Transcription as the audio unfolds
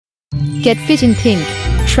Get fit in pink.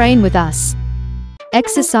 Train with us.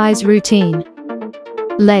 Exercise routine.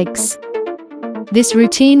 Legs. This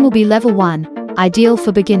routine will be level 1, ideal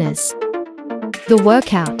for beginners. The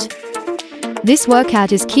workout. This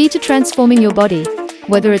workout is key to transforming your body,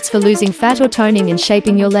 whether it's for losing fat or toning and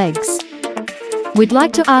shaping your legs. We'd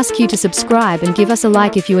like to ask you to subscribe and give us a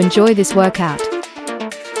like if you enjoy this workout.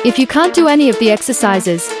 If you can't do any of the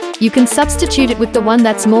exercises, you can substitute it with the one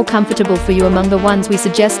that's more comfortable for you among the ones we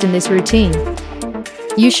suggest in this routine.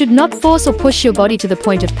 You should not force or push your body to the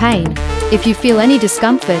point of pain. If you feel any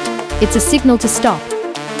discomfort, it's a signal to stop.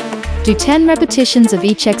 Do 10 repetitions of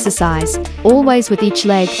each exercise, always with each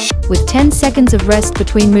leg, with 10 seconds of rest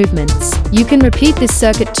between movements. You can repeat this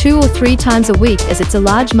circuit 2 or 3 times a week as it's a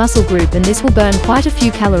large muscle group and this will burn quite a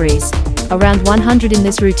few calories, around 100 in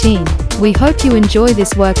this routine. We hope you enjoy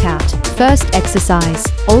this workout. First exercise,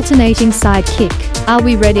 alternating side kick. Are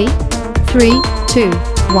we ready? 3, 2,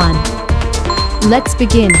 1. Let's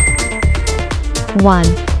begin. 1,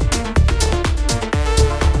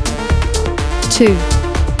 2,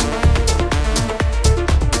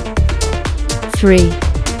 3,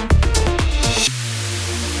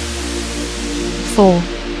 4,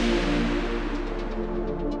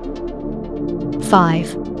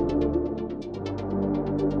 5,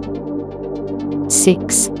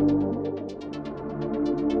 6,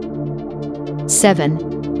 7,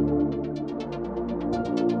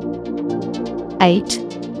 8,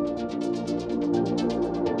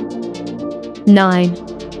 9,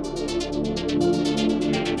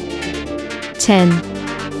 10.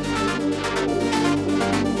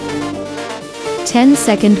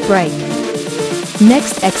 10-second break.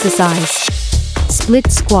 Next exercise.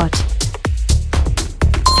 Split squat.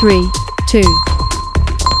 3, 2,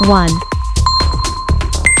 1.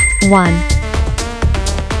 1,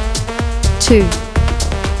 2,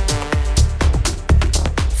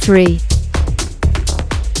 3,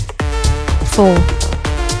 4,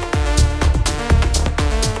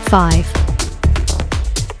 5,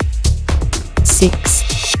 6,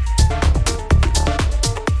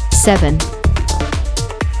 7,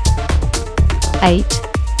 8,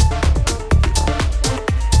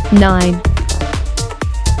 9,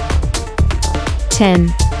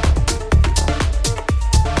 10.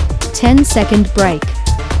 10-second break.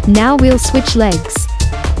 Now we'll switch legs.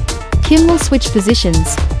 Kim will switch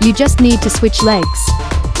positions, you just need to switch legs.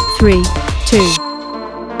 3, 2,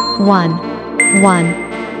 1, 1,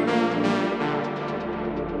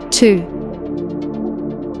 2,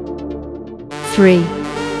 3,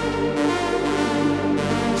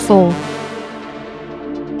 4,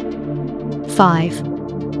 5,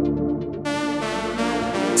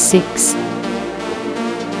 6,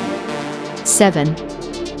 7,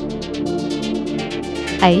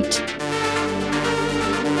 8,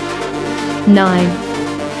 9,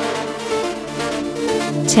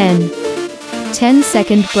 10.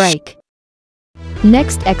 10-second break.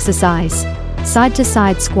 Next exercise, side to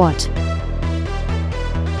side squat.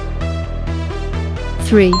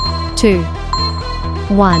 3, 2,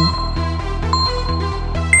 1,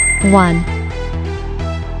 1,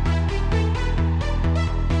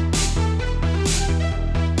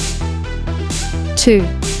 2,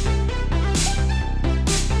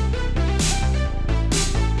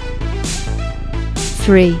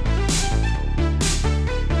 3,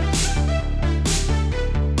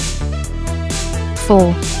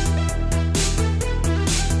 4,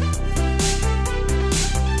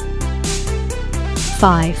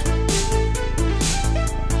 5,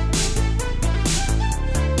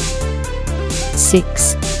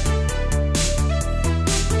 6,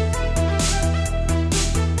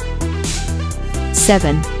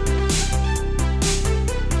 7,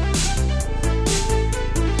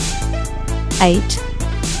 8,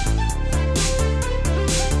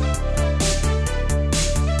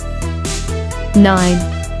 9,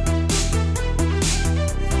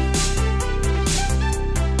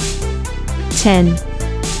 10.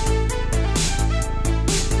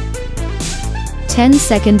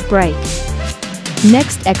 10-second break.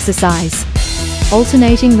 Next exercise,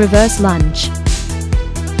 alternating reverse lunge.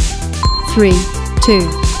 3, 2,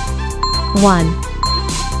 1,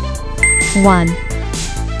 1,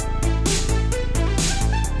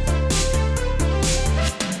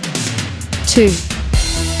 2,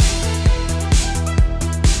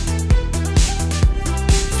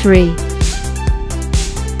 3,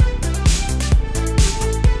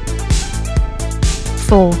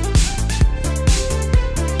 4,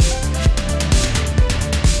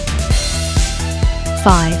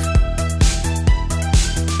 5,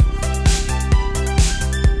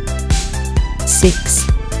 6,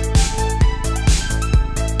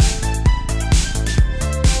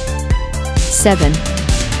 7,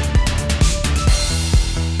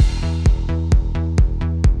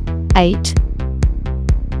 8,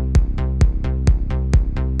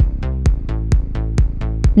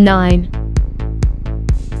 9,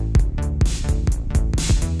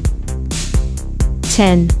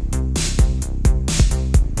 10,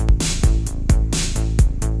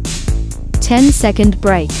 10-second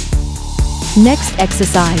break. Next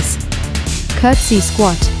exercise, curtsy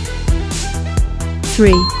squat.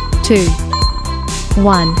 3, 2,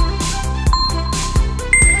 1,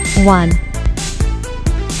 1,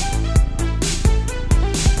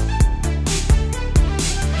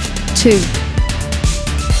 2,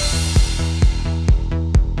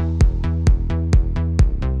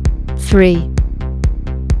 3,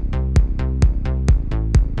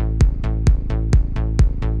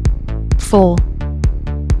 4,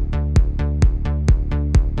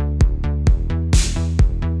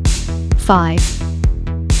 5,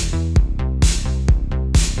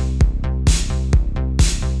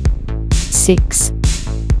 6,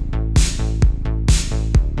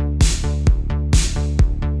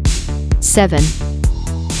 7,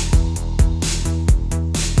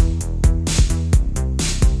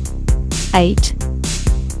 8,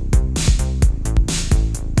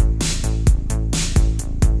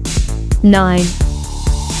 9,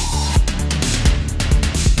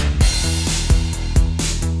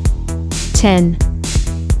 10,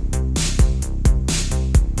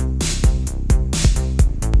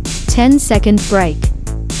 10-second break.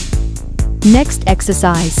 Next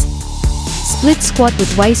exercise, split squat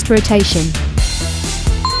with waist rotation.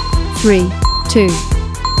 3, 2,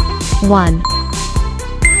 1,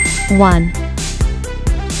 1,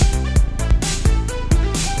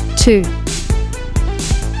 2,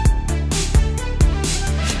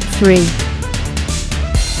 3,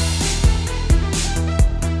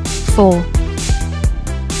 4,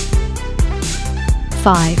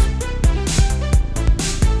 5,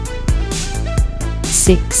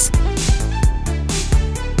 6,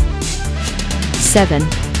 7,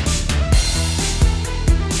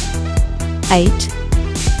 8,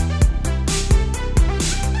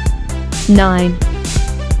 9,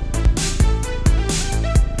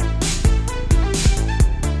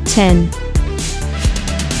 10,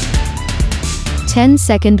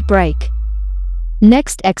 10-second break.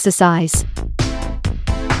 Next exercise,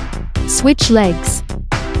 switch legs.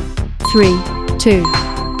 3, 2,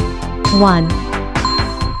 1,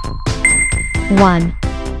 1,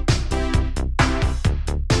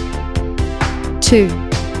 2,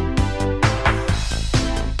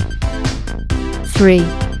 3,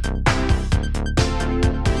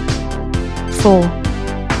 4,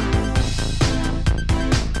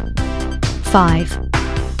 5,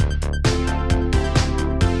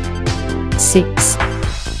 6,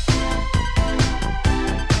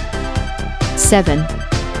 7,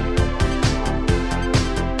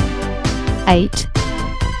 8,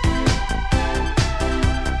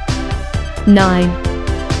 9,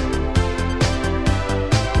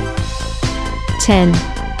 10,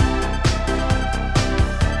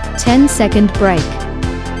 10-second break.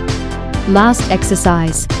 Last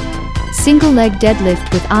exercise, single leg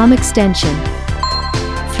deadlift with arm extension.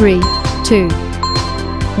 3, 2,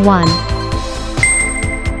 1,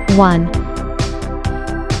 1,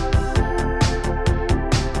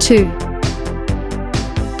 2,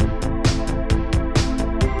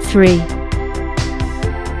 3,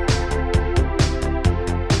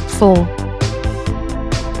 4,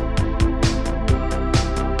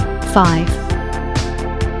 5,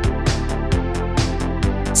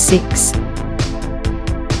 6,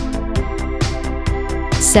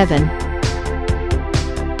 7,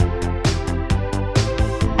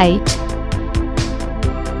 8,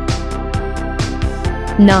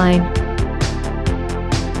 9,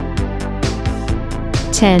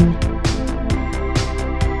 10,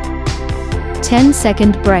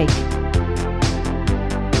 10-second break.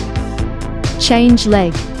 Change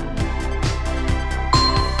leg.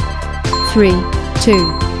 3, 2,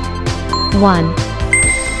 1,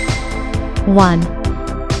 1,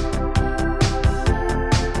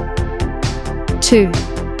 2,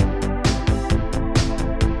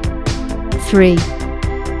 3,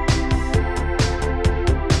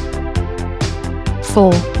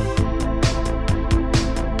 4,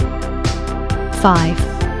 5,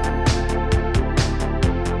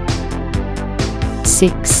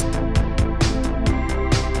 6,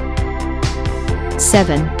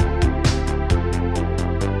 7,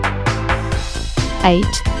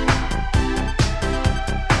 8,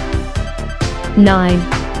 9,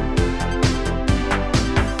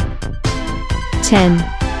 10.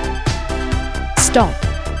 Stop.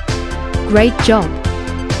 Great job.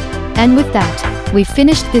 And with that, we've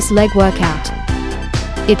finished this leg workout.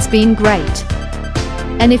 It's been great.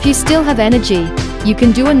 And if you still have energy, you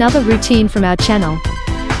can do another routine from our channel.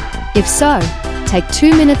 If so, take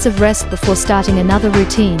 2 minutes of rest before starting another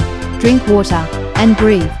routine, drink water, and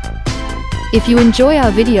breathe. If you enjoy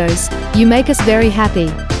our videos, you make us very happy,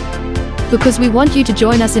 because we want you to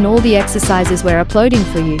join us in all the exercises we're uploading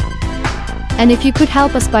for you. And if you could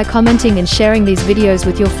help us by commenting and sharing these videos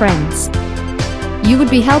with your friends, you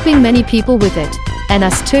would be helping many people with it, and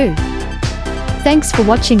us too. Thanks for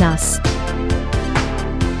watching us.